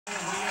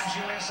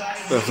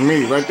That's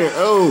me right there.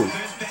 Oh,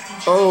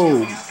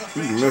 oh,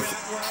 he missed it.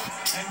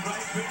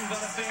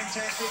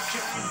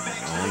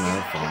 Oh,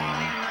 not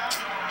fine.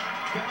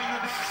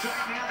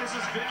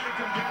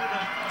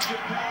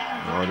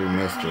 Already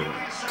missed it.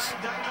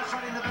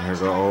 Here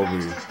go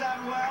Obi.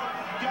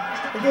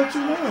 I thought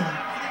you won.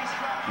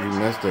 You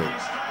missed it.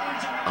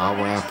 I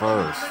ran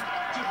first.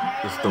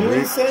 It's the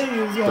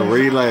the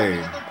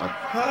relay.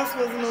 Haas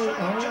wasn't on.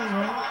 I don't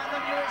know.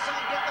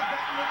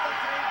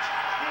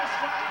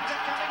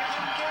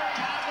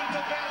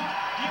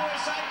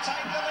 USA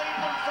take the lead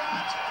from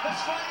France.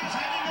 Australia's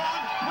hanging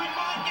on. We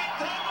might get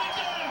through. We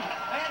do.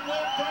 And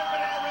we've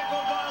broken our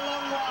record by a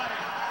long way.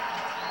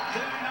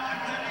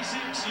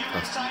 39-36.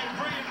 USA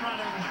brilliant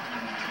running.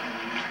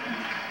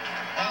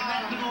 And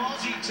that little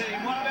Aussie team.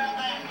 What about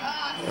that?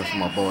 That's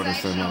my boy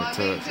that's sitting on the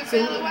touch. So,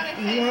 what a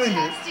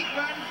fantastic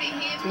run for him.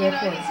 You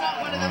know, he's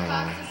not one of the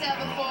fastest out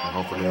before.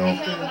 Hopefully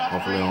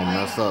they don't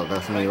mess up.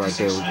 That's me right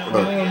there.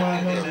 Look.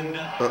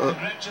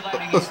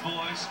 Congratulating his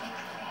boys.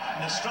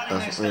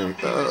 That's me.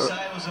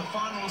 Was a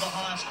final of the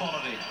highest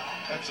quality.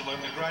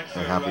 Absolutely great.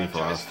 They're happy for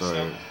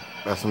Australia.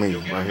 That's me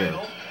right here.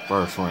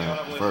 First lane.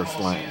 First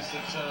lane.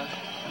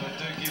 They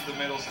do give the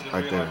medals to the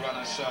right relay there.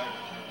 runners. So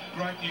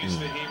great news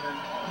for him.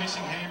 And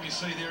missing Ham, you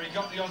see there, he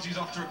got the Aussies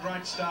off to a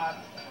great start.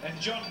 And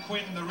John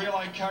Quinn, the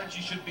relay coach,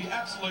 you should be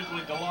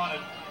absolutely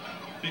delighted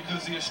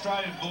because the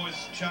Australian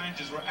boys'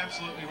 changes were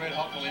absolutely red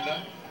hot,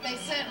 Melinda. They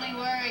certainly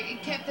were.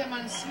 It kept them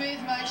on smooth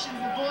motion.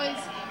 The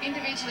boys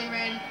individually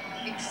ran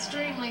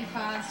extremely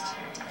fast.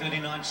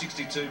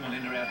 39.62,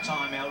 Melinda, our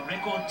time. Our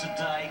record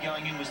today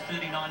going in was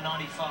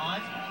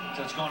 39.95.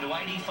 So it's gone to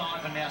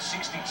 85 and now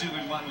 62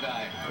 in one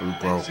day.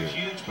 That's a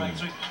huge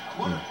breakthrough.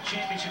 What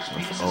championships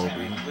Pearce is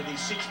having with his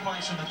 6th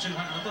place in the 200.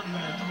 I thought he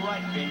went a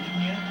great bend,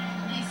 didn't you?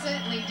 He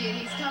certainly did.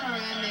 He's come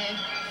around there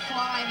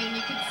flying, and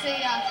you could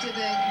see after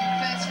the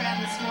first round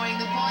this morning,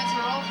 the boys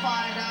were all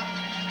fired up.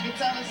 It's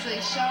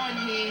obviously showing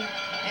here,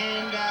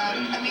 and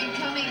I mean,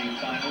 coming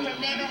from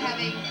never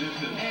having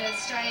an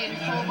Australian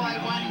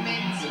 4x1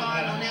 men's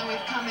final, now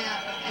we've come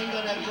out and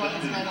got a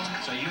bronze medal.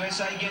 So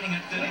USA getting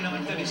it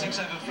 39.36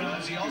 over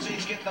France. The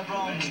Aussies get the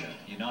bronze.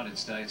 United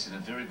States in a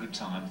very good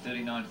time,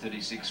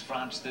 39.36.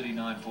 France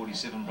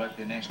 39.47 broke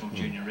their national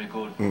junior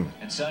record,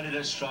 and so did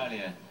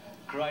Australia.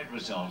 Great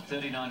result,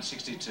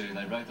 39.62.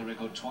 They broke the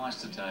record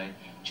twice today.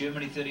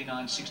 Germany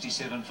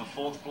 39.67 for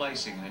 4th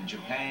placing, and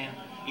Japan,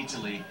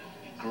 Italy,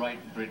 Great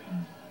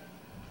Britain